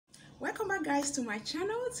Welcome back guys to my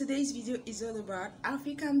channel. Today's video is all about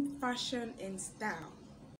African fashion and style.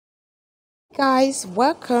 Guys,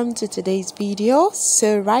 welcome to today's video.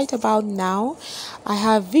 So right about now I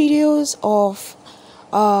have videos of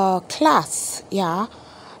class. I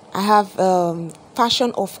have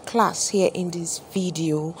fashion of class here in this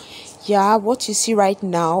video. What you see right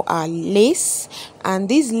now are lace, and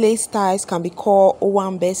these lace styles can be called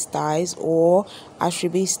Owambe styles or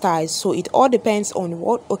Ashribi styles. So it all depends on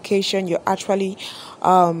what occasion you're actually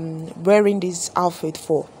wearing this outfit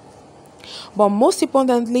for. But most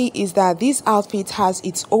importantly is that this outfit has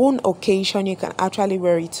its own occasion you can actually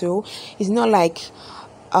wear it to. It's not like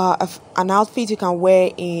an outfit you can wear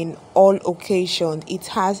in all occasions. It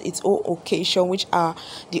has its own occasion, which are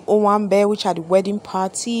the Owambe, which are the wedding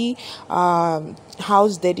party,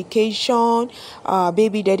 house dedication,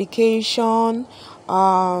 baby dedication,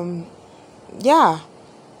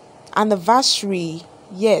 anniversary.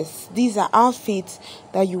 Yes, these are outfits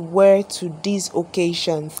that you wear to these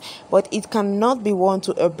occasions, but it cannot be worn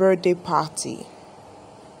to a birthday party.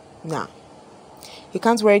 Nah, you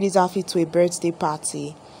can't wear this outfit to a birthday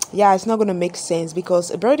party. It's not going to make sense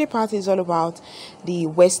because a birthday party is all about the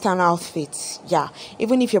Western outfits.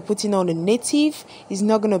 Even if you're putting on a native, it's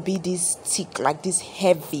not going to be this thick, like this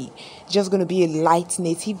heavy. It's just going to be a light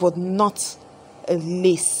native, but not a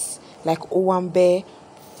lace like Owambe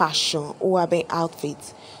fashion, Owambe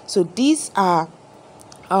outfits. So these are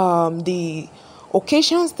the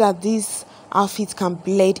occasions that these outfits can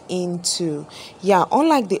blend into.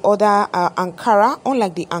 Unlike the other the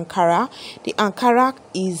Ankara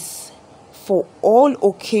is for all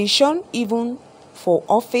occasion, even for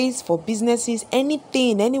office, for businesses,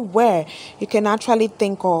 anything, anywhere you can actually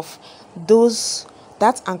think of.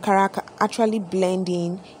 That Ankara can actually blend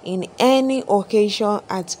in any occasion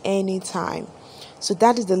at any time. So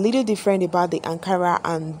that is the little different about the Ankara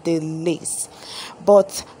and the lace.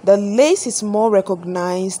 But the lace is more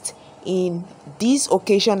recognized in this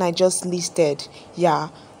occasion I just listed.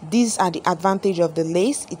 These are the advantage of the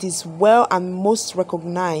lace. It is well and most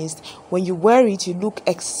recognized. When you wear it, you look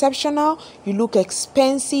exceptional, you look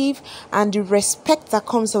expensive, and the respect that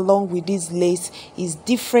comes along with this lace is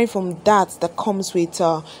different from that comes with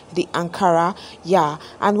the Ankara.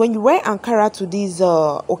 And when you wear Ankara to this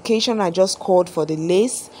occasion I just called for the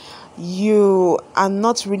lace, you are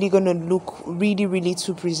not really going to look really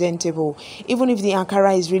too presentable. Even if the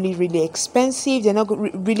Ankara is really expensive, they're not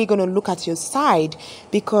really going to look at your side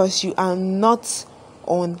because you are not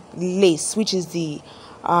on lace, which is the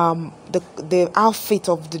outfit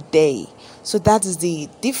of the day. So that is the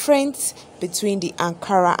difference between the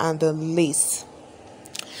Ankara and the lace.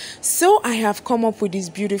 So I have come up with this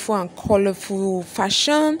beautiful and colorful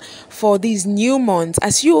fashion for this new month.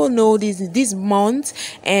 As you all know, this month,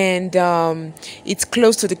 and it's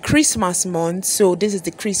close to the Christmas month. So this is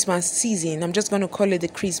the Christmas season. I'm just going to call it the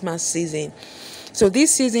Christmas season. So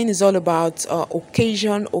this season is all about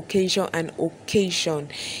occasion,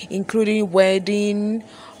 including wedding,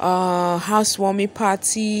 housewarming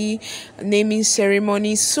party, naming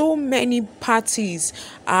ceremony. So many parties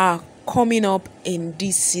are coming up in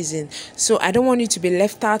this season, so I don't want you to be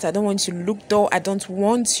left out. I don't want you to look dull. I don't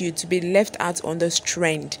want you to be left out on this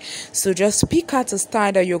trend. So just pick out a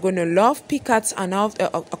style that you're going to love, pick out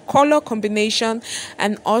a color combination,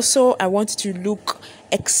 and also I want you to look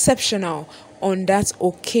exceptional on that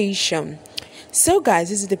occasion. So guys,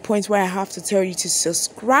 this is the point where I have to tell you to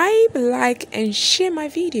subscribe, like, and share my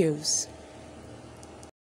videos.